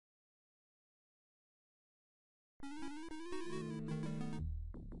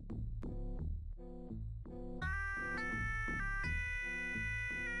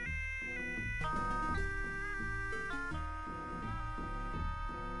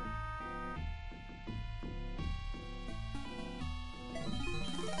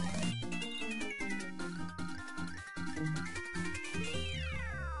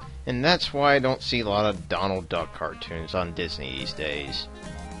And that's why I don't see a lot of Donald Duck cartoons on Disney these days.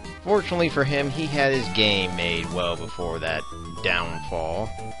 Fortunately for him, he had his game made well before that downfall.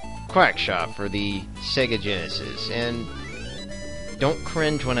 Quackshot for the Sega Genesis, and don't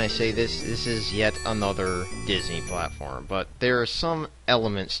cringe when I say this is yet another Disney platform, but there are some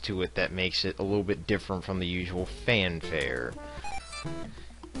elements to it that makes it a little bit different from the usual fanfare.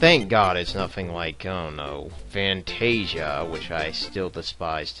 Thank God it's nothing like, oh no, Fantasia, which I still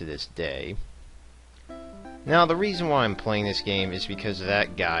despise to this day. Now, the reason why I'm playing this game is because of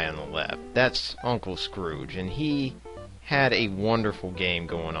that guy on the left. That's Uncle Scrooge, and he had a wonderful game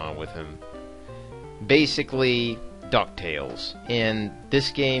going on with him. Basically, Ducktales. And this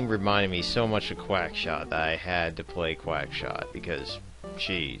game reminded me so much of Quackshot that I had to play Quackshot, because,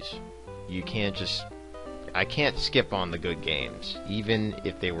 jeez, you can't just... I can't skip on the good games, even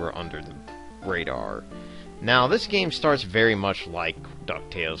if they were under the radar. Now, this game starts very much like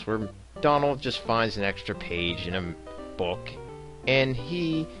DuckTales, where Donald just finds an extra page in a book, and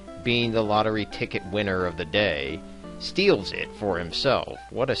he, being the lottery ticket winner of the day, steals it for himself.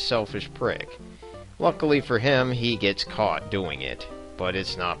 What a selfish prick. Luckily for him, he gets caught doing it, but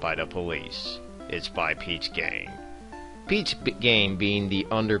it's not by the police. It's by Pete's gang. Pete's gang, being the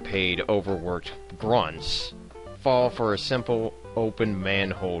underpaid, overworked grunts, fall for a simple open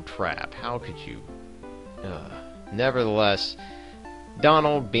manhole trap. How could you? Nevertheless,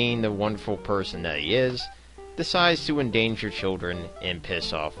 Donald, being the wonderful person that he is, decides to endanger children and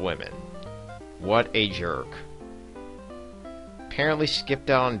piss off women. What a jerk. Apparently skipped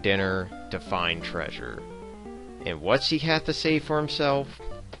out on dinner to find treasure. And what's he have to say for himself?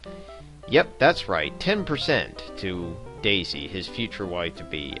 Yep, that's right, 10% to Daisy, his future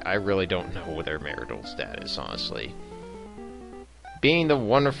wife-to-be. I really don't know their marital status, honestly. Being the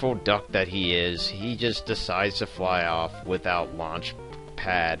wonderful duck that he is, he just decides to fly off without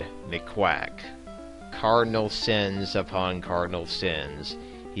LaunchPad McQuack. Cardinal sins upon cardinal sins.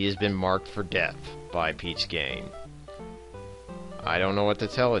 He has been marked for death by Pete's gang. I don't know what to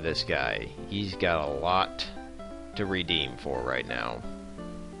tell of this guy. He's got a lot to redeem for right now.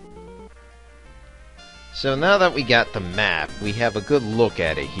 So now that we got the map, we have a good look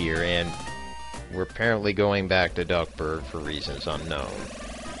at it here, and we're apparently going back to Duckburg for reasons unknown.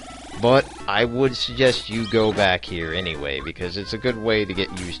 But I would suggest you go back here anyway, because it's a good way to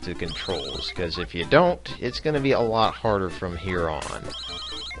get used to controls, because if you don't, it's going to be a lot harder from here on.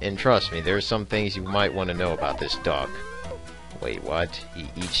 And trust me, there's some things you might want to know about this duck. Wait, what? He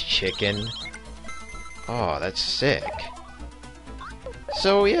eats chicken? Oh, that's sick.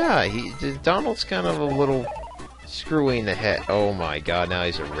 So yeah, Donald's kind of a little screwy in the head. Oh my god, now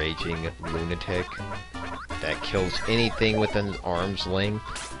he's a raging lunatic that kills anything within arm's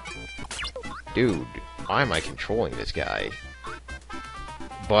length. Dude, why am I controlling this guy?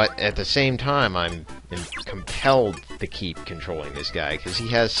 But at the same time, I'm compelled to keep controlling this guy, because he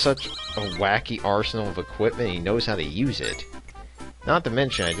has such a wacky arsenal of equipment, he knows how to use it. Not to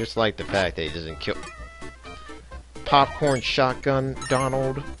mention, I just like the fact that he doesn't kill... Popcorn shotgun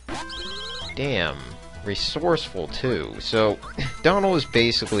Donald. Damn. Resourceful, too. So, Donald is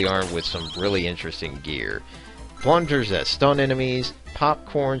basically armed with some really interesting gear. Plungers that stun enemies,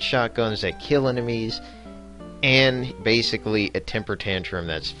 popcorn shotguns that kill enemies, and basically a temper tantrum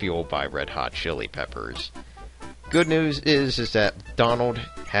that's fueled by red hot chili peppers. Good news is that Donald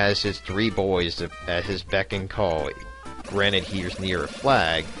has his 3 boys at his beck and call, granted he's near a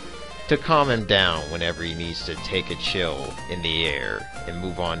flag, to calm him down whenever he needs to take a chill in the air and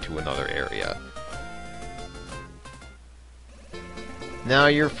move on to another area. Now,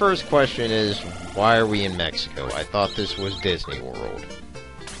 your first question is, why are we in Mexico? I thought this was Disney World.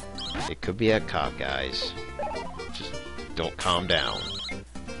 It could be Epcot, guys. Just don't calm down.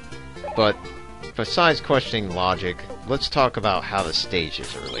 But, besides questioning logic, let's talk about how the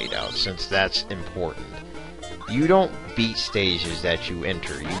stages are laid out, since that's important. You don't beat stages that you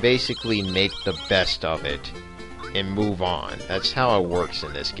enter. You basically make the best of it and move on. That's how it works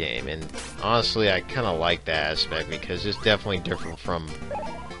in this game. And honestly, I kind of like that aspect because it's definitely different from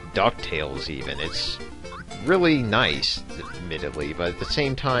DuckTales even. It's really nice, admittedly, but at the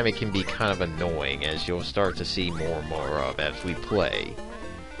same time it can be kind of annoying, as you'll start to see more and more of as we play.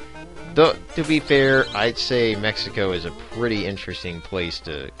 Though, to be fair, I'd say Mexico is a pretty interesting place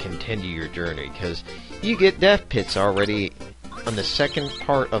to continue your journey, because you get death pits already on the second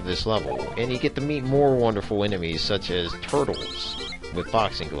part of this level, and you get to meet more wonderful enemies such as turtles with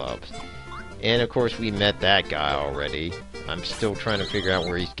boxing gloves. And of course we met that guy already. I'm still trying to figure out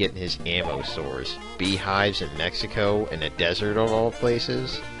where he's getting his ammo source. Beehives in Mexico, in a desert of all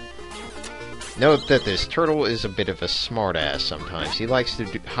places? Note that this turtle is a bit of a smartass sometimes. He likes to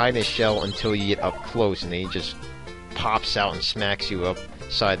hide his shell until you get up close, and then he just pops out and smacks you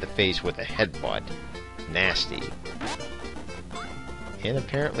upside the face with a headbutt. Nasty. And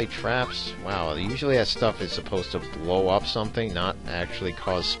apparently traps. Wow, usually that stuff is supposed to blow up something, not actually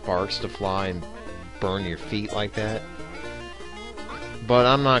cause sparks to fly and burn your feet like that. But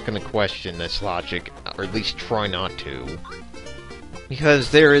I'm not going to question this logic, or at least try not to. Because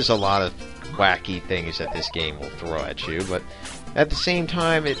there is a lot of wacky things that this game will throw at you, but at the same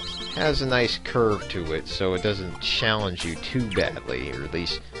time it has a nice curve to it, so it doesn't challenge you too badly, or at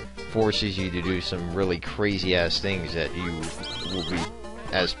least forces you to do some really crazy ass things that you will be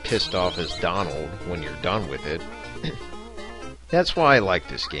as pissed off as Donald when you're done with it. That's why I like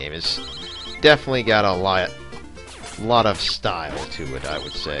this game. It's definitely got a lot of style to it, I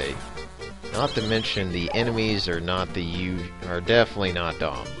would say. Not to mention the enemies are definitely not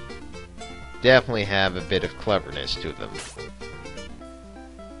dumb. Definitely have a bit of cleverness to them.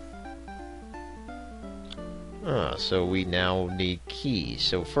 So we now need keys.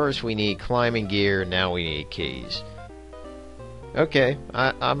 So first we need climbing gear, now we need keys. Okay,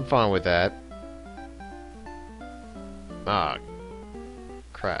 I'm fine with that. Ah,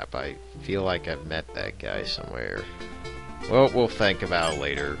 crap, I feel like I've met that guy somewhere. Well, we'll think about it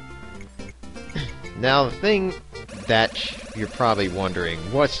later. Now, the thing that you're probably wondering,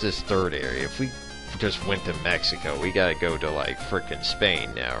 what's this third area? If we just went to Mexico, we gotta go to, like, frickin' Spain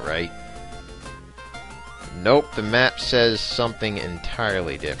now, right? Nope, the map says something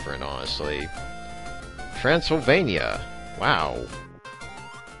entirely different, honestly. Transylvania. Wow.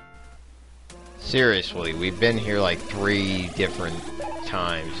 Seriously, we've been here like 3 different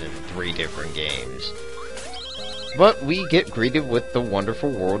times in 3 different games. But we get greeted with the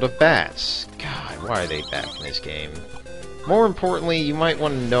wonderful world of bats. God, why are they back in this game? More importantly, you might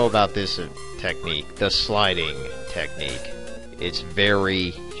want to know about this technique, the sliding technique. It's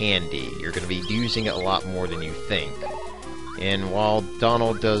very handy. You're going to be using it a lot more than you think. And while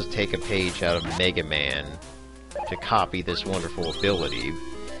Donald does take a page out of Mega Man to copy this wonderful ability,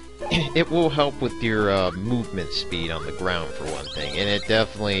 it will help with your movement speed on the ground for one thing, and it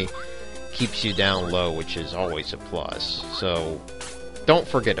definitely keeps you down low, which is always a plus. So don't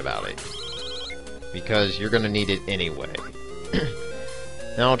forget about it, because you're going to need it anyway.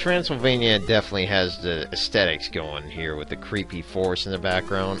 Now, Transylvania definitely has the aesthetics going here with the creepy forest in the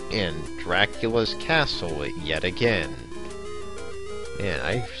background and Dracula's castle yet again. Man,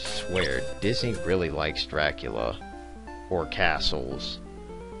 I swear, Disney really likes Dracula. Or castles.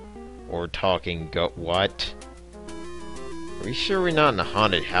 Or talking what? Are you sure we're not in a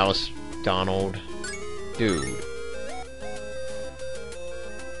haunted house, Donald? Dude.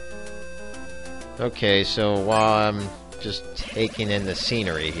 Okay, so while I'm just taking in the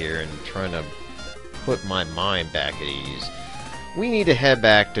scenery here and trying to put my mind back at ease, we need to head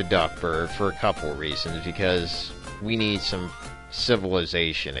back to Duckburg for a couple of reasons, because we need some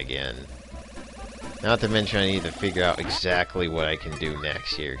civilization again. Not to mention I need to figure out exactly what I can do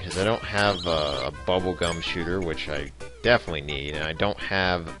next here, because I don't have a bubblegum shooter, which I definitely need, and I don't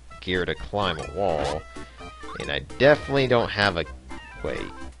have gear to climb a wall, and I definitely don't have a... wait.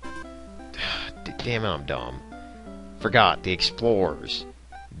 Damn it, I'm dumb. Forgot, the explorers.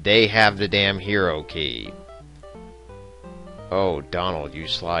 They have the damn hero key. Oh, Donald, you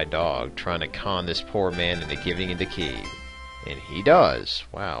sly dog, trying to con this poor man into giving him the key. And he does.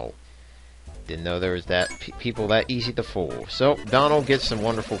 Wow. Didn't know there was people that easy to fool. So, Donald gets some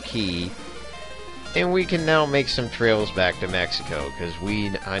wonderful key, and we can now make some trails back to Mexico, because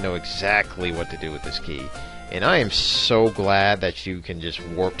I know exactly what to do with this key. And I am so glad that you can just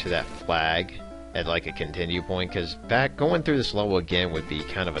warp to that flag at like a continue point, because going through this level again would be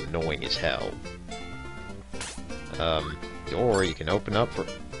kind of annoying as hell. Or you can open up for...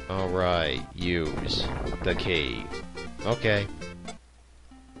 Alright, use the key. Okay.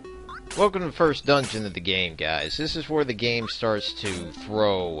 Welcome to the first dungeon of the game, guys. This is where the game starts to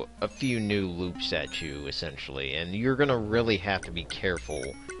throw a few new loops at you, essentially, and you're gonna really have to be careful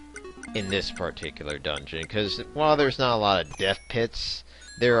in this particular dungeon, because while there's not a lot of death pits,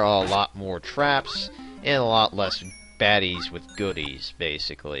 there are a lot more traps, and a lot less baddies with goodies,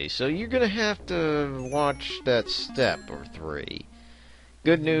 basically. So you're gonna have to watch that step or 3.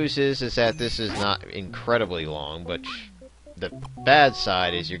 Good news is that this is not incredibly long, but the bad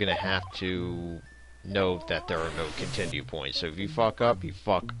side is you're going to have to note that there are no continue points. So if you fuck up, you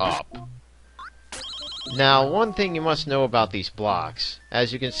fuck up. Now, one thing you must know about these blocks,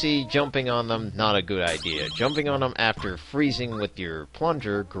 as you can see, jumping on them, not a good idea. Jumping on them after freezing with your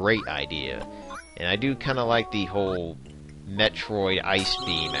plunger, great idea. And I do kind of like the whole Metroid Ice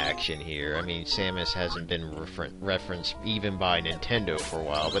Beam action here. I mean, Samus hasn't been referenced even by Nintendo for a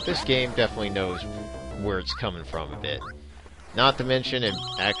while, but this game definitely knows where it's coming from a bit. Not to mention, it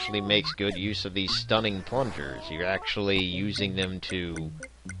actually makes good use of these stunning plungers. You're actually using them to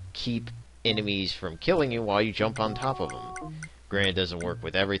keep enemies from killing you while you jump on top of them. Granted, it doesn't work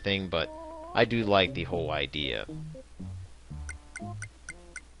with everything, but I do like the whole idea.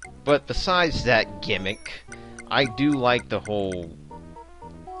 But besides that gimmick, I do like the whole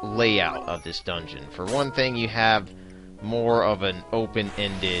layout of this dungeon. For one thing, you have more of an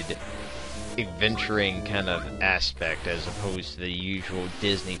open-ended, adventuring kind of aspect as opposed to the usual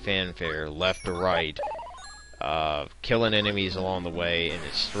Disney fanfare, left to right, killing enemies along the way, and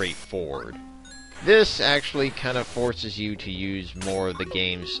it's straightforward. This actually kind of forces you to use more of the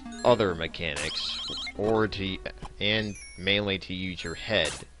game's other mechanics, and mainly to use your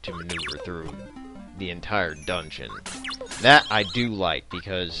head to maneuver through the entire dungeon. That I do like,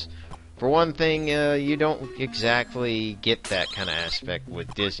 because for one thing, you don't exactly get that kind of aspect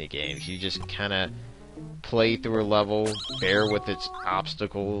with Disney games. You just kind of play through a level, bear with its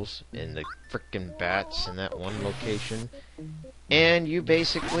obstacles and the frickin' bats in that one location, and you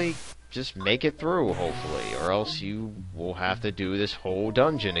basically just make it through, hopefully, or else you will have to do this whole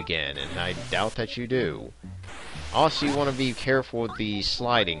dungeon again, and I doubt that you do. Also, you want to be careful with the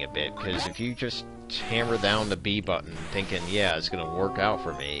sliding a bit, because if you just hammer down the B button thinking, yeah, it's going to work out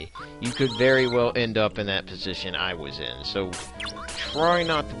for me, you could very well end up in that position I was in. So try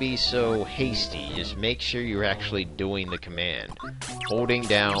not to be so hasty. Just make sure you're actually doing the command. Holding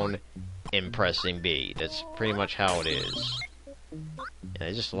down and pressing B. That's pretty much how it is. And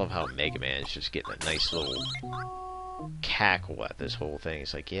I just love how Mega Man is just getting a nice little cackle at this whole thing.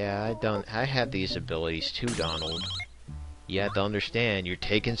 It's like, yeah, I have these abilities too, Donald. You have to understand, you're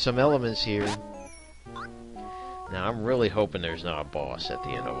taking some elements here. Now, I'm really hoping there's not a boss at the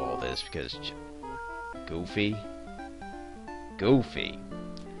end of all this, because Goofy? Goofy,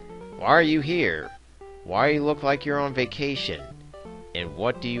 why are you here? Why do you look like you're on vacation? And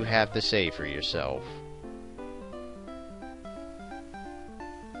what do you have to say for yourself?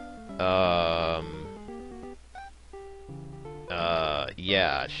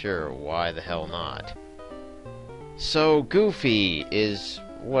 Yeah, sure, why the hell not? So, Goofy is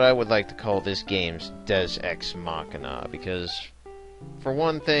what I would like to call this game's Deus Ex Machina, because, for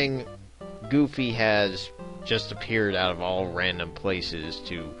one thing, Goofy has just appeared out of all random places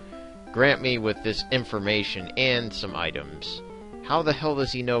to grant me with this information and some items. How the hell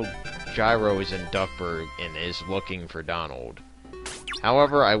does he know Gyro is in Duckburg and is looking for Donald?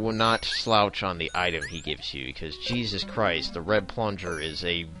 However, I will not slouch on the item he gives you, because Jesus Christ, the red plunger is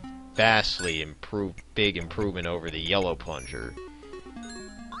a vastly big improvement over the yellow plunger.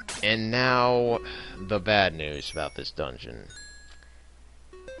 And now, the bad news about this dungeon.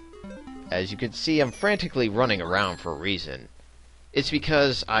 As you can see, I'm frantically running around for a reason. It's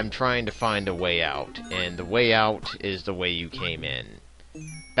because I'm trying to find a way out, and the way out is the way you came in.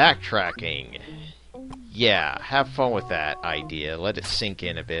 Backtracking. Yeah, have fun with that idea. Let it sink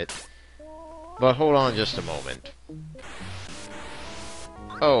in a bit. But hold on just a moment.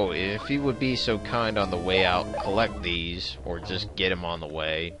 Oh, if you would be so kind on the way out, collect these, or just get them on the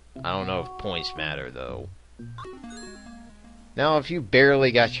way. I don't know if points matter, though. Now, if you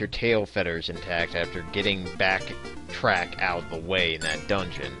barely got your tail feathers intact after getting backtrack out of the way in that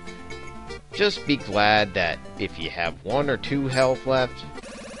dungeon, just be glad that if you have 1 or 2 health left,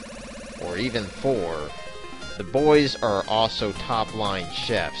 or even 4, the boys are also top-line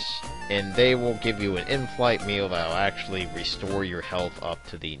chefs, and they will give you an in-flight meal that will actually restore your health up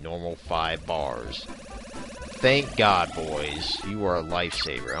to the normal 5 bars. Thank God, boys. You are a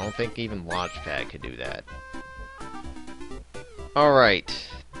lifesaver. I don't think even LaunchPad could do that. Alright.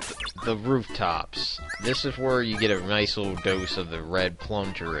 The rooftops. This is where you get a nice little dose of the red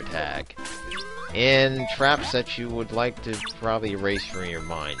plunger attack. And traps that you would like to probably erase from your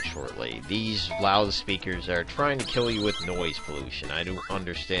mind shortly. These loudspeakers are trying to kill you with noise pollution. I don't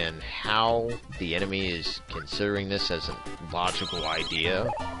understand how the enemy is considering this as a logical idea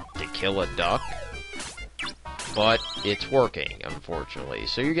to kill a duck. But it's working, unfortunately.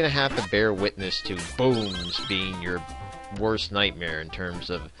 So you're going to have to bear witness to booms being your worst nightmare in terms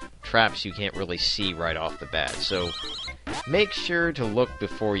of traps you can't really see right off the bat. So make sure to look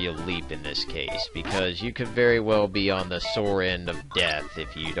before you leap in this case, because you could very well be on the sore end of death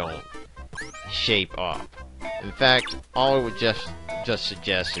if you don't shape up. In fact, all I would just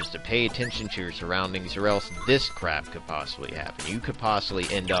suggest is to pay attention to your surroundings, or else this crap could possibly happen. You could possibly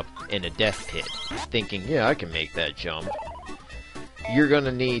end up in a death pit, thinking, yeah, I can make that jump. You're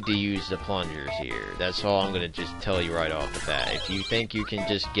gonna need to use the plungers here. That's all I'm gonna just tell you right off the bat. If you think you can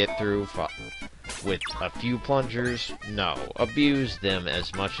just get through with a few plungers, no. Abuse them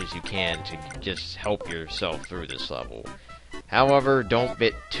as much as you can to just help yourself through this level. However, don't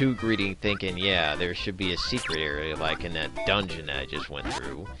get too greedy thinking, yeah, there should be a secret area like in that dungeon that I just went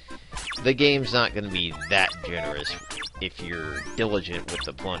through. The game's not going to be that generous if you're diligent with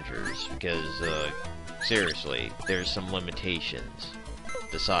the plungers, because, seriously, there's some limitations.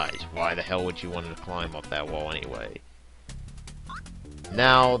 Besides, why the hell would you want to climb up that wall anyway?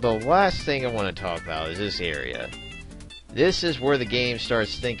 Now, the last thing I want to talk about is this area. This is where the game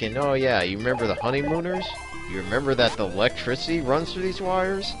starts thinking, oh yeah, you remember the honeymooners? You remember that the electricity runs through these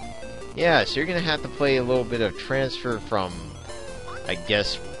wires? Yeah, so you're going to have to play a little bit of transfer from, I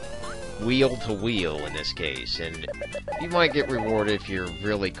guess, wheel to wheel in this case. And you might get rewarded if you're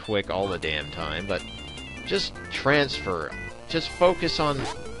really quick all the damn time, but just transfer. Just focus on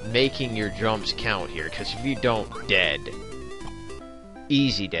making your jumps count here, because if you don't, dead.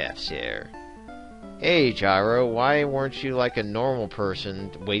 Easy deaths here. Hey, Gyro, why weren't you like a normal person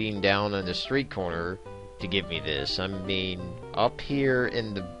waiting down on the street corner to give me this? I mean, up here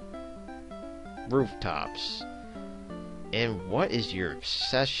in the rooftops. And what is your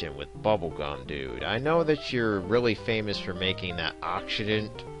obsession with bubblegum, dude? I know that you're really famous for making that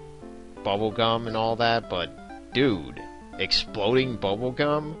oxidant bubblegum and all that, but dude, exploding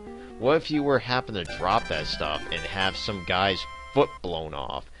bubblegum? What if you were happen to drop that stuff and have some guy's foot blown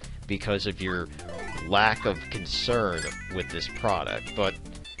off because of your lack of concern with this product? But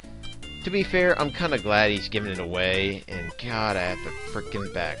to be fair, I'm kind of glad he's giving it away, and god, I have to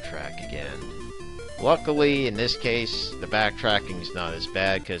frickin' backtrack again. Luckily, in this case, the backtracking's not as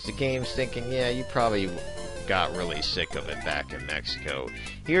bad, because the game's thinking, yeah, you probably got really sick of it back in Mexico.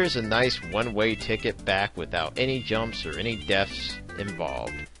 Here's a nice one-way ticket back without any jumps or any deaths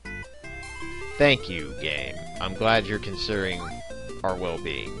involved. Thank you, game. I'm glad you're considering our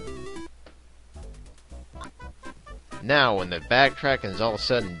well-being. Now, when the backtracking is all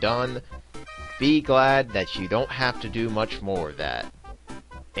said and done, be glad that you don't have to do much more of that.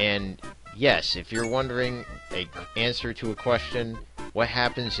 And yes, if you're wondering an answer to a question, what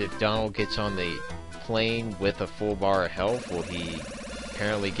happens if Donald gets on the plane with a full bar of health? Will he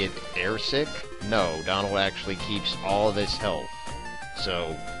apparently get airsick? No, Donald actually keeps all of his health.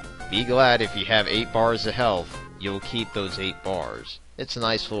 So, be glad if you have 8 bars of health, you'll keep those 8 bars. It's a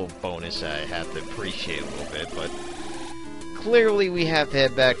nice little bonus that I have to appreciate a little bit, but clearly we have to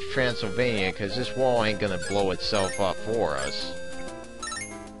head back to Transylvania, because this wall ain't gonna blow itself up for us.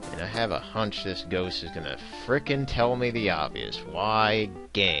 And I have a hunch this ghost is gonna frickin' tell me the obvious. Why,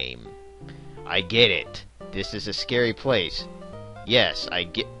 game? I get it. This is a scary place. Yes, I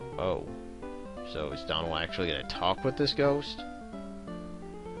get... Oh. So is Donald actually gonna talk with this ghost?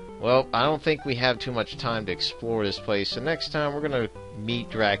 Well, I don't think we have too much time to explore this place, so next time we're gonna meet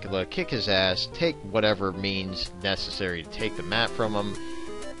Dracula, kick his ass, take whatever means necessary to take the map from him,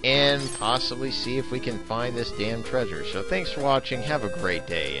 and possibly see if we can find this damn treasure. So thanks for watching, have a great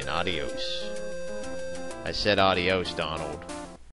day, and adios. I said adios, Donald.